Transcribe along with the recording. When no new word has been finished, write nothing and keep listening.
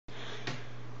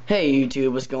Hey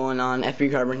YouTube, what's going on?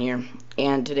 FB Carbon here,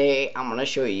 and today I'm going to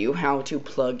show you how to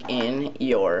plug in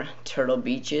your Turtle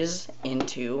Beaches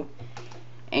into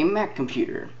a Mac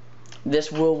computer. This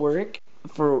will work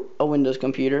for a Windows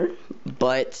computer,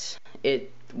 but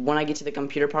when I get to the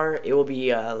computer part, it will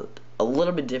be a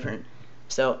little bit different.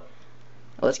 So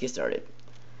let's get started.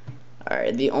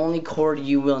 Alright, the only cord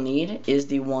you will need is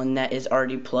the one that is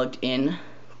already plugged in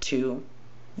to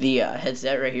the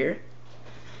headset right here.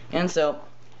 And so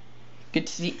get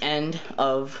to the end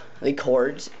of the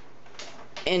cords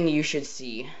and you should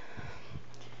see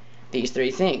these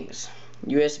three things: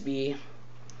 USB,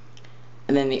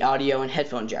 and then the audio and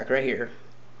headphone jack right here,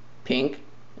 pink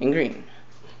and green.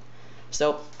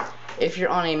 So if you're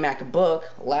on a MacBook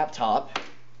laptop,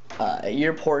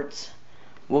 your ports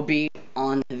will be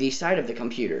on the side of the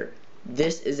computer.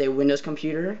 This is a Windows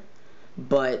computer,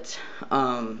 but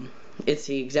it's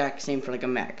the exact same for like a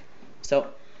Mac. So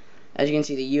as you can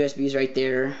see, the USB is right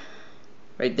there.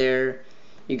 Right there.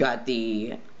 You got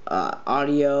the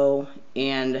audio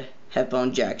and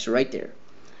headphone jacks right there.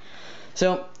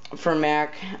 So for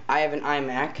Mac, I have an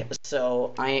iMac,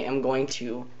 so I am going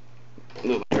to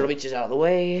move my Turtle Beaches out of the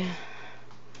way,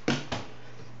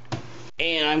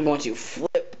 and I'm going to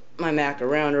flip my Mac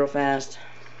around real fast.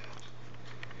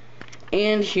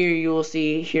 And here you will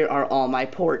see, here are all my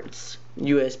ports,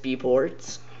 USB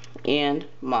ports, and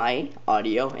my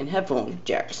audio and headphone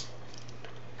jacks.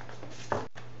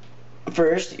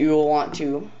 First, you will want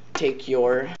to take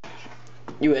your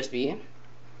USB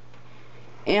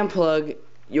and plug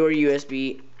your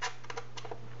USB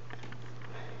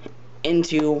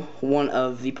into one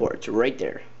of the ports right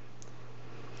there.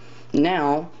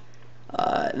 Now,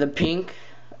 the pink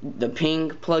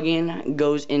plug-in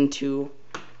goes into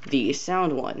the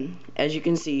sound one. As you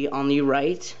can see on the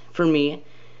right, for me,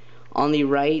 on the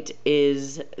right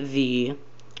is the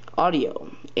audio,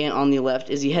 and on the left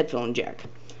is the headphone jack.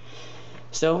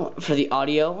 So for the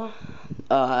audio,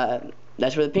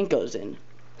 that's where the pink goes in.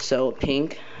 So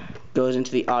pink goes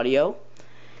into the audio,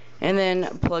 and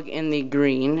then plug in the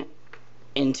green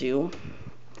into,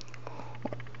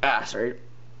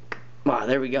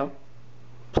 there we go.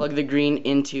 Plug the green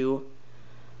into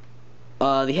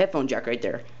the headphone jack right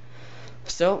there.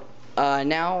 So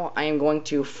now I am going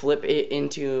to flip it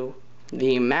into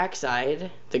the Mac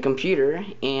side, the computer,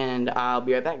 and I'll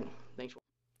be right back. Thanks.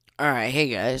 Alright, hey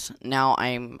guys, now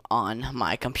I'm on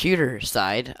my computer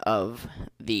side of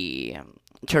the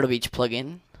Turtle Beach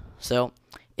plugin. So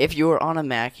if you're on a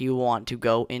Mac, you want to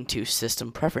go into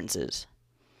System Preferences,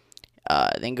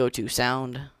 then go to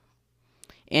Sound,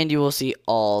 and you will see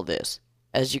all this.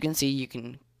 As you can see, you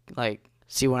can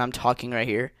see when I'm talking right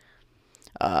here.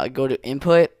 Go to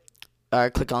Input,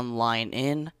 click on Line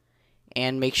In,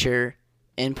 and make sure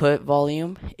input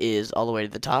volume is all the way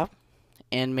to the top,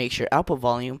 and make sure output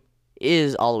volume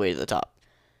is all the way to the top.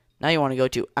 Now you want to go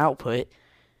to Output,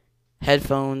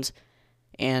 Headphones,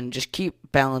 and just keep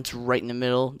balance right in the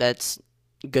middle. That's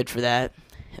good for that.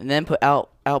 And then put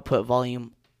output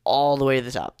volume all the way to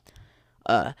the top.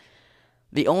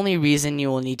 The only reason you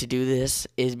will need to do this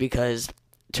is because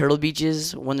Turtle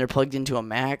Beaches, when they're plugged into a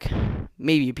Mac,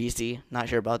 maybe a PC, not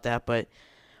sure about that, but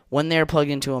when they're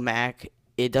plugged into a Mac,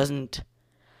 it doesn't,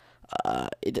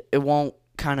 it won't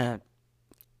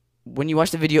when you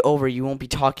watch the video over, you won't be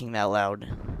talking that loud.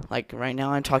 Like right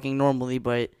now I'm talking normally,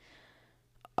 but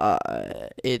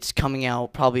it's coming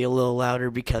out probably a little louder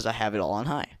because I have it all on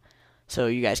high. So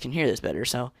you guys can hear this better.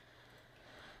 So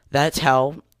that's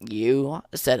how you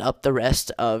set up the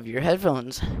rest of your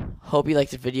headphones. Hope you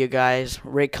liked the video, guys.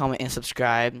 Rate, comment, and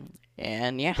subscribe.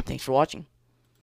 And yeah, thanks for watching.